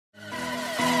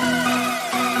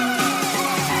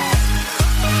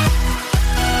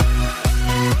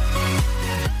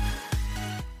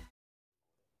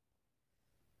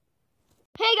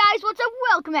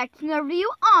welcome back to another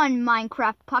review on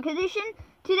Minecraft Pocket Edition.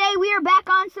 Today we are back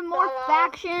on some more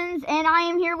factions, and I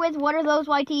am here with What Are Those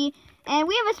YT, and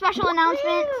we have a special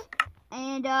announcement,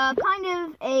 and kind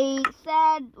of a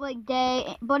sad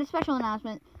day, but a special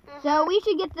announcement. So we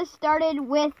should get this started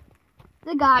with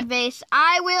the God base.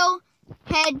 I will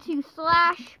head to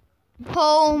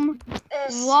 /home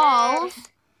walls.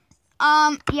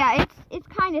 Yeah, it's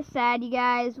kind of sad, you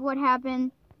guys, what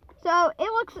happened. So it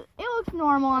looks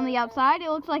normal on the outside. It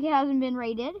looks like it hasn't been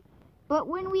raided. But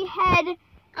when we head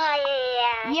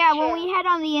when we head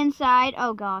on the inside,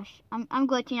 oh gosh, I'm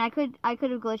glitching. I could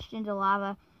have glitched into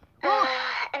lava. Well,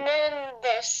 and then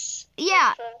this.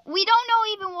 Yeah, we don't know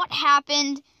even what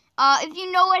happened. If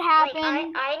you know what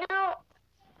happened, I know.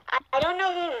 I don't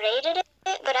know who raided it,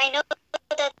 but I know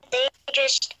that they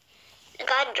just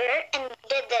got dirt and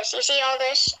did this. You see all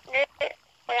this dirt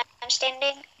where I'm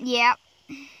standing? Yeah.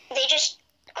 They just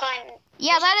climbed.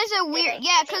 Yeah, that is a weird.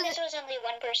 Yeah, because this was only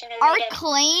one person who our raided.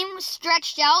 claim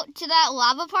stretched out to that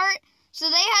lava part, so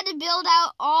they had to build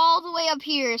out all the way up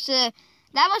here. So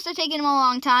that must have taken them a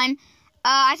long time.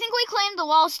 I think we claimed the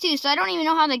walls too, so I don't even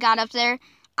know how they got up there.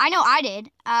 I know I did.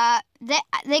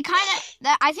 They kind of.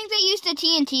 I think they used a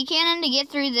TNT cannon to get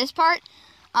through this part.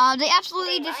 They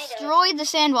absolutely destroyed the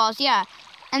sand walls. Yeah.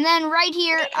 And then right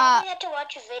here, they probably had to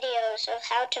watch videos of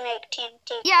how to make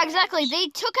TNT. Yeah, exactly. They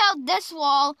took out this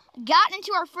wall, got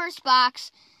into our first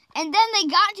box, and then they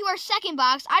got into our second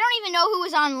box. I don't even know who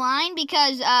was online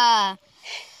because, yeah.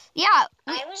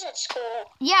 I was at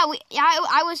school. Yeah,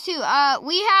 I was too.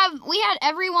 We had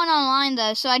everyone online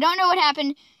though, so I don't know what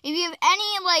happened. If you have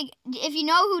any, if you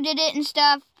know who did it and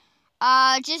stuff,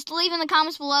 just leave in the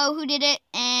comments below who did it,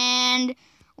 and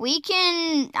we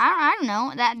can, I don't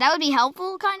know, that would be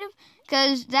helpful, kind of,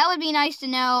 because that would be nice to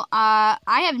know.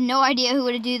 I have no idea who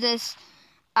would do this,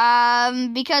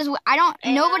 because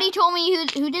nobody told me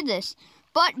who did this.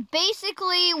 But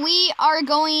basically, we are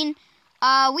going,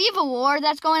 we have a war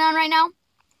that's going on right now.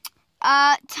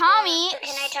 Tommy.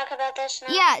 Can I talk about this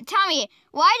now? Yeah, Tommy,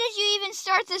 why did you even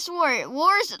start this war?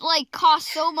 Wars, cost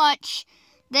so much.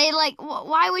 They,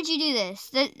 why would you do this?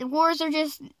 The wars are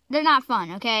just, they're not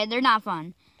fun, okay? They're not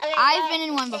fun. Okay, I've been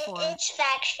in one before. It's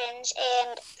factions,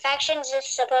 and factions is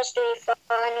supposed to be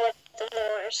fun with the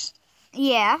wars.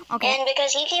 Yeah, okay. And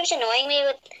because he keeps annoying me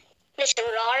with this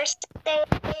RAR thing,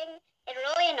 it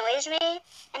really annoys me,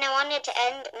 and I want it to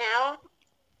end now.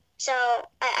 So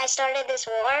I started this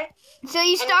war. So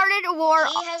you started a war.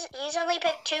 He's only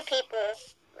picked 2 people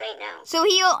right now. So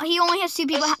he only has 2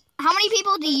 people. How many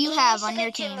people do you have on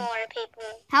your team? 2 more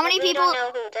people. How many people? I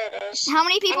don't know who that is. How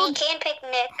many people? And he can't pick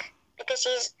Nick because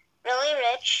he's really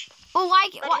rich. Well,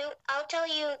 I'll tell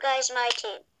you guys my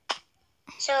team.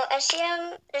 So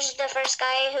SCM is the first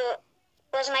guy who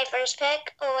was my first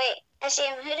pick. Oh wait,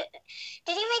 SCM,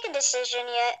 did you make a decision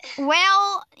yet?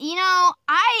 Well,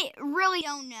 I really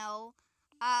don't know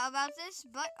about this,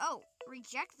 but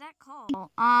reject that call.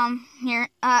 Here,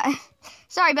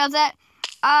 sorry about that.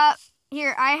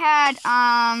 Here I had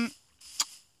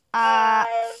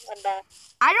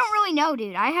I don't really know,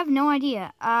 dude. I have no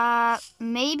idea.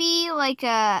 Maybe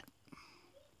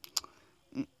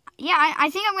yeah, I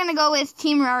think I'm gonna go with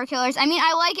Team RAR Killers. I mean,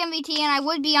 I like MVT and I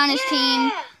would be on his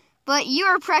team, but you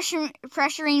are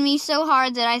pressuring me so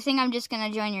hard that I think I'm just gonna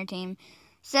join your team.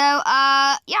 So,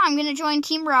 yeah, I'm gonna join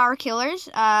Team RAR Killers.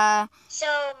 So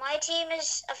my team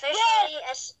is officially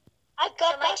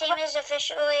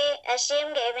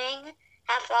SCM Gaming,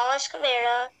 have Flawless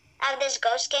Caveira. I have this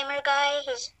Ghost Gamer guy.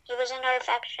 He was in our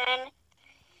faction.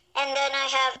 And then I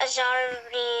have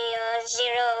Azari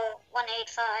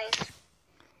 0185.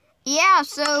 Yeah,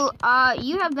 so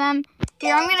you have them.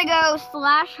 Here, I'm gonna go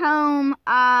 /home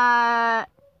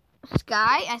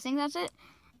Sky. I think that's it.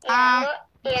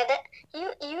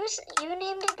 You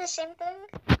named it the same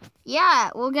thing?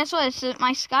 Yeah, well, guess what? It's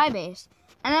my Sky base.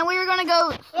 And then we were gonna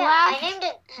go I named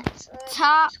it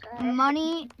top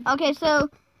money. Okay, so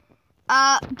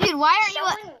dude, why aren't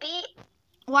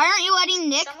you letting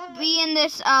Nick be in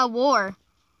this war?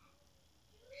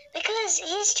 Because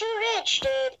he's too rich,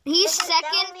 dude. He's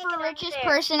second for richest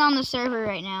person on the server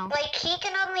right now. He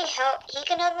can only help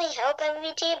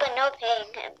MVT, but no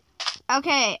paying him.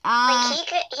 Okay,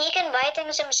 he can buy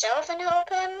things himself and help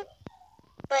him,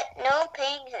 but no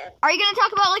paying him. Are you gonna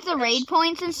talk about the raid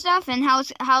points and stuff and how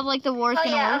the war is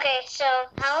gonna work? Okay. So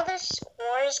how this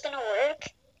war is gonna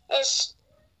work is,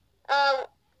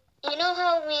 you know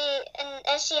how we in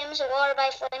SCM's war by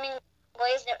Flaming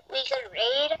Boys that we could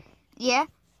raid? Yeah.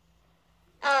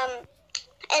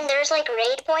 And there's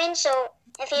raid points. So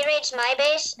if he raids my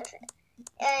base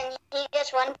and he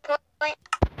gets 1 point,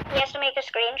 he has to make a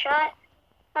screenshot.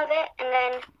 of it, and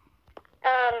then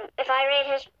if I raid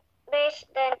his base,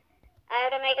 then I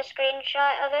have to make a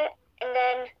screenshot of it, and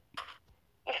then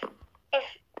if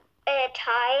it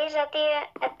ties at the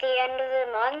end of the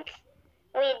month,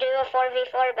 we do a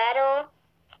 4v4 battle.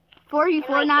 4v4,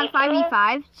 like not April.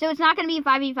 5v5. So it's not going to be a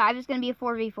 5v5. It's going to be a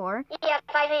 4v4. Yeah,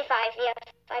 5v5. Yeah,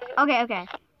 5v5. Okay.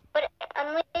 But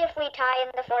only if we tie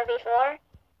in the 4v4,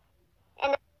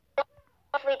 and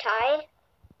if we tie,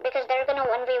 because they're gonna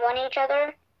 1v1 each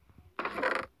other,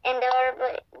 and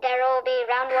there will be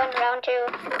round 1, round 2,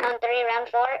 round 3, round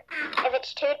 4. If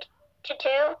it's 2 to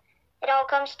 2, it all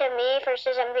comes to me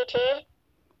versus MVT.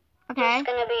 Okay. It's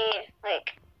gonna be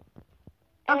like.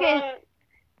 And Okay. then,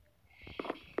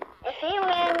 if he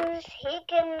wins, he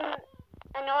can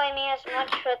annoy me as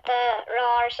much with the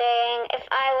RAR saying. If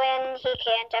I win, he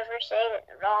can't ever say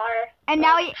RAR. And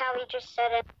now how he just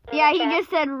said it. Yeah, he just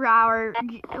said "rower"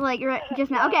 like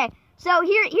just now. Okay, so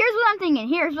here's what I'm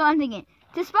thinking.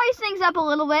 To spice things up a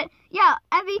little bit, yeah,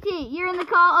 MVT, you're in the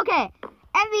call. Okay,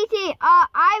 MVT,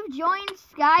 I've joined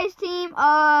Sky's team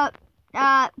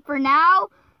for now,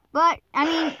 but I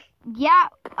mean, yeah,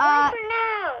 for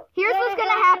now. Here's what's gonna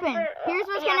happen. Okay, here's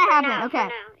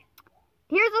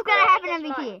what's gonna happen,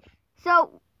 MVT.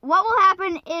 So what will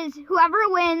happen is whoever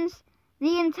wins,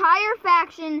 the entire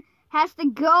faction has to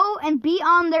go and be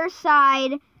on their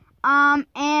side,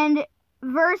 and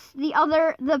verse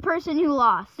the person who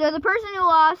lost. So the person who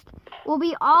lost will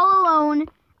be all alone.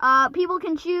 People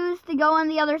can choose to go on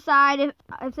the other side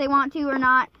if they want to or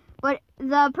not, but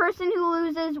the person who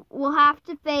loses will have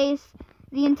to face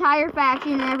the entire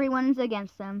faction and everyone's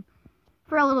against them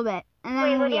for a little bit, and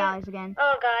then we'll be allies again.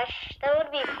 Oh gosh, that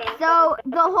would be painful. So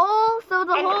the whole.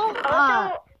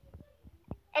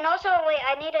 And also, wait,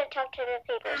 I need to talk to the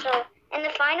people. So, in the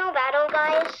final battle,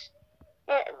 guys,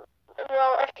 if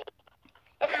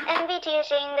MVT is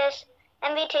seeing this,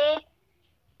 MVT,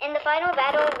 in the final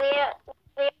battle, we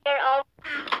are all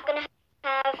gonna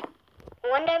have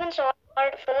 1 diamond sword,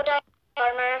 full diamond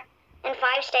armor, and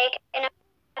 5 stake. And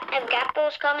if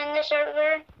gapples come in the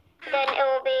server, then it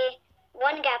will be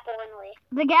 1 gapple only.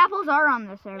 The gapples are on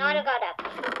the server. Not a god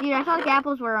apple. Dude, I thought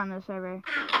gapples were on the server.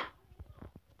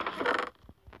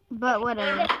 But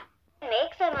whatever. If you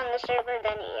make them on the server,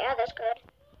 then yeah, that's good.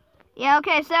 Yeah,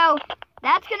 okay, so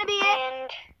that's gonna be it. And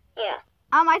yeah.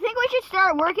 I think we should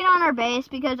start working on our base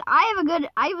because I have a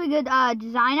good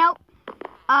design out.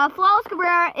 Flawless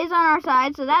Cabrera is on our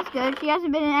side, so that's good. She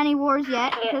hasn't been in any wars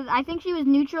yet because I think she was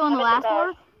neutral in the last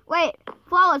war. Wait,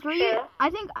 Flawless, were you? I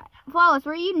think Flawless,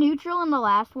 were you neutral in the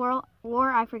last war?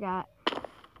 I forgot.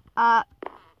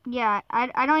 Yeah,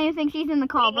 I don't even think she's in the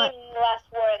call, but. In the last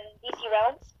war in DC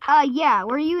Realms? Yeah,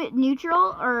 were you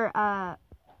neutral or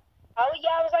Oh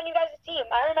yeah, I was on you guys' team.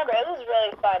 I remember it was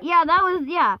really fun. Yeah, that was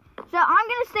So I'm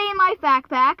gonna stay in my fact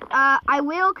pack. I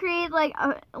will create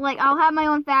I'll have my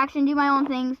own faction, do my own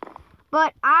things,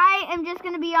 but I am just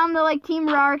gonna be on the Team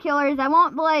RAR Killers. I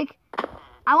won't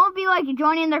be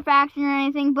joining their faction or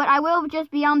anything, but I will just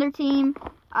be on their team.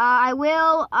 I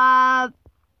will have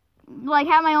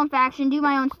my own faction, do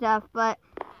my own stuff, but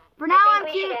for now I'm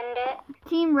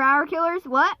Team RAR Killers.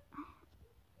 What?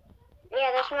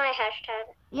 Yeah, that's my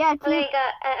hashtag. Yeah, Okay,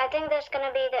 I think that's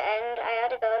gonna be the end. I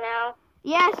gotta go now.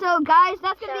 Yeah, so guys,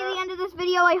 that's gonna be the end of this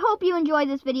video. I hope you enjoyed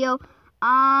this video.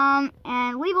 And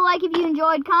leave a like if you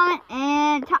enjoyed. Comment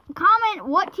and comment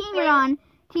what team you're on.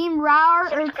 Team RAR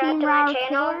or Team RAR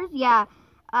Killers. Yeah.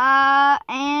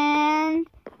 And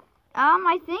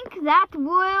I think that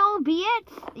will be it.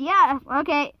 Yeah.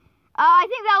 Okay. I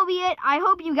think that will be it. I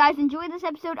hope you guys enjoyed this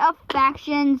episode of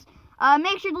Factions.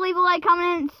 Make sure to leave a like,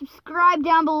 comment, and subscribe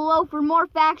down below for more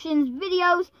Factions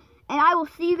videos. And I will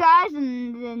see you guys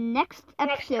in the next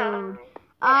episode.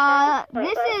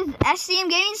 This is SCM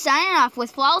Gaming signing off with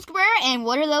Flawless Cabrera and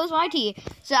What Are Those YT.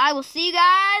 So I will see you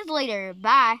guys later.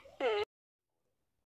 Bye.